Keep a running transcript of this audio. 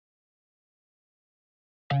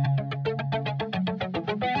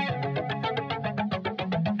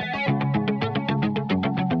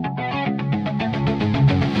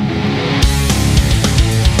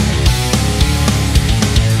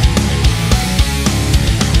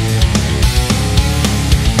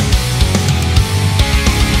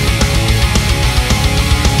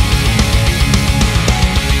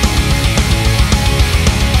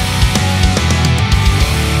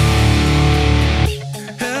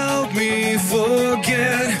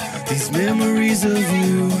these memories of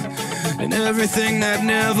you and everything that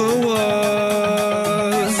never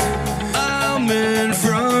was. I'm in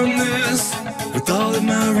from this with all of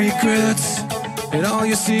my regrets and all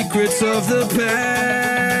your secrets of the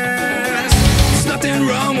past. There's nothing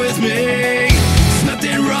wrong with me, there's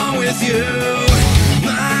nothing wrong with you.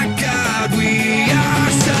 My God, we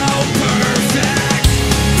are so